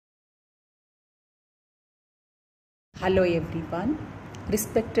Hello everyone,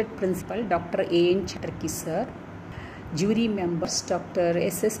 respected Principal Dr. A.N. Hattarkihal sir, jury members Dr.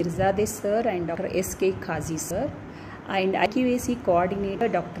 S.S.Peerzade sir and Dr. K Kazi sir, and IQAC coordinator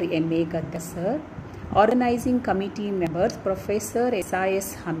Dr. M.A. Gadda sir, organizing committee members Professor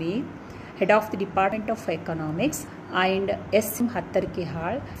S.I.S. Hamid, head of the Department of Economics, and S.M.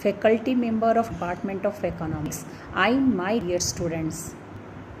 Hattarkihal, faculty member of Department of Economics, and my dear students.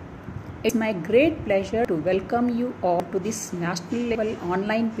 It's my great pleasure to welcome you all to this national level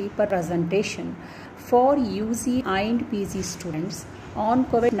online paper presentation for UG and PG students on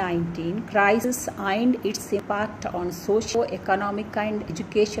COVID-19 crisis and its impact on socio-economic and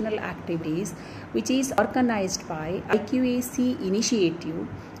educational activities, which is organized by IQAC Initiative,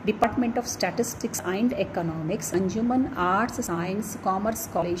 Department of Statistics and Economics, Anjuman Arts, Science, Commerce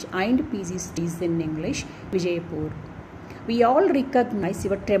College and PG Studies in English, Vijayapur. We all recognize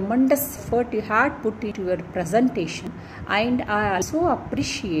your tremendous effort you had put into your presentation, and I also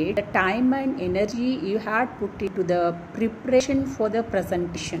appreciate the time and energy you had put into the preparation for the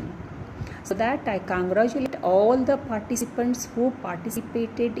presentation. So that I congratulate all the participants who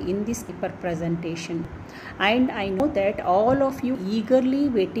participated in this paper presentation. And I know that all of you eagerly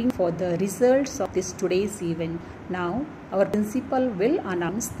waiting for the results of this today's event. Now our principal will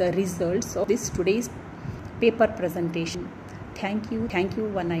announce the results of this today's paper presentation. Thank you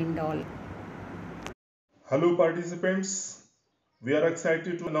one and all. Hello participants, we are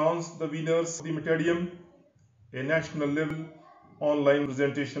excited to announce the winners of the Metadium, a national level online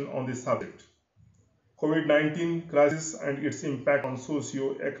presentation on this subject. COVID-19 crisis and its impact on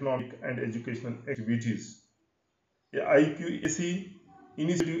socio-economic and educational activities. A IQAC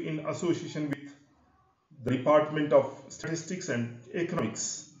initiative in association with the Department of Statistics and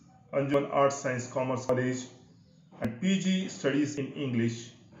Economics, Anjuman Arts, Science, Commerce College, and PG Studies in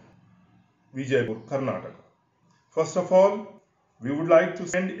English, Vijayapur, Karnataka. First of all, we would like to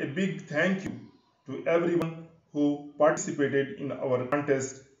send a big thank you to everyone who participated in our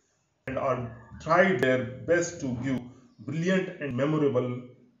contest and tried their best to give brilliant and memorable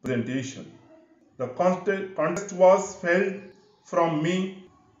presentation. The contest was held from May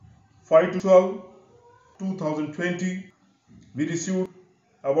 5 to 12, 2020. We received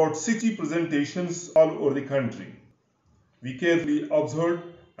about 60 presentations all over the country. We carefully observed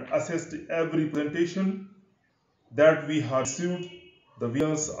and assessed every presentation that we have received. The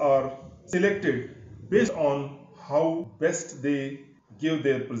winners are selected based on how best they give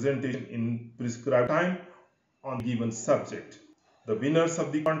their presentation in prescribed time on a given subject. The winners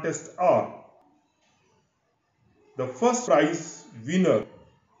of the contest are: the first prize winner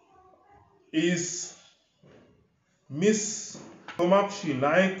is Miss Somakshi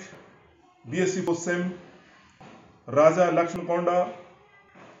Naik, BSc Sem, Raja Lakshmakonda,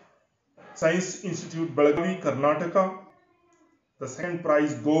 Science Institute, Belagavi, Karnataka. The second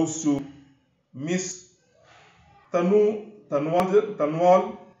prize goes to Miss Tanwal,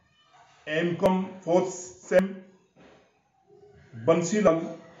 MCom 4th Sem,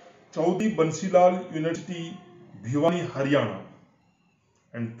 Bansilal, Chaudhary Bansilal University, Bhiwani, Haryana.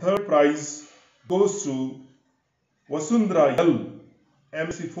 And third prize goes to Vasundhara Yal,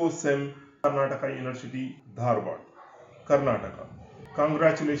 MC 4th Sem, Karnataka University, Dharwad, Karnataka.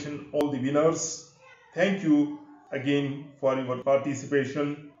 Congratulations all the winners. Thank you again for your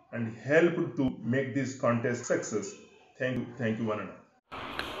participation and help to make this contest success. Thank you one and all.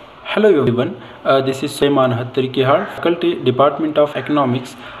 Hello everyone, this is Hattarkihal, Faculty Department of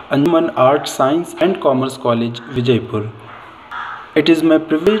Economics, Anjuman Arts, Science and Commerce College, Vijayapur. It is my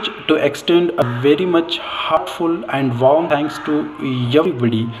privilege to extend a very much heartful and warm thanks to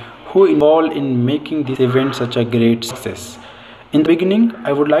everybody who involved in making this event such a great success. In the beginning,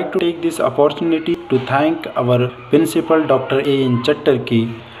 I would like to take this opportunity to thank our Principal Dr. A.N.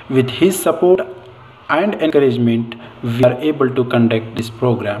 Hattarkihal. With his support and encouragement, we are able to conduct this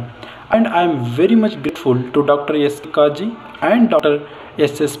program. And I am very much grateful to Dr. K Kazi and Dr.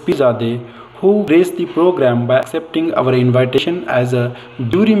 S.S.Peerzade, who graced the program by accepting our invitation as a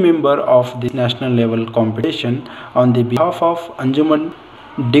jury member of this national level competition. On the behalf of Anjuman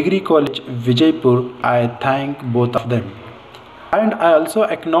Degree College, Vijayapur, I thank both of them. And I also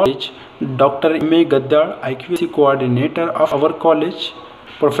acknowledge Dr. M.A. Gadda, IQAC coordinator of our college,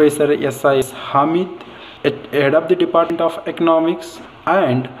 Professor S.S. Hamid, head of the Department of Economics,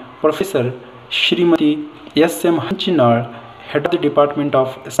 and Professor Srimati S.M. Hanchinal, head of the Department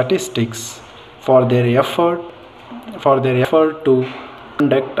of Statistics, for their effort to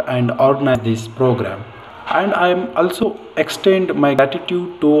conduct and organize this program. And I am also extend my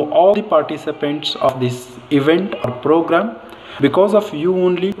gratitude to all the participants of this event or program. Because of you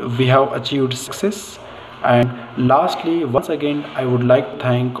only we have achieved success. And lastly, once again, I would like to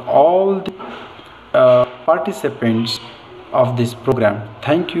thank all the participants of this program.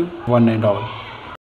 Thank you, one and all.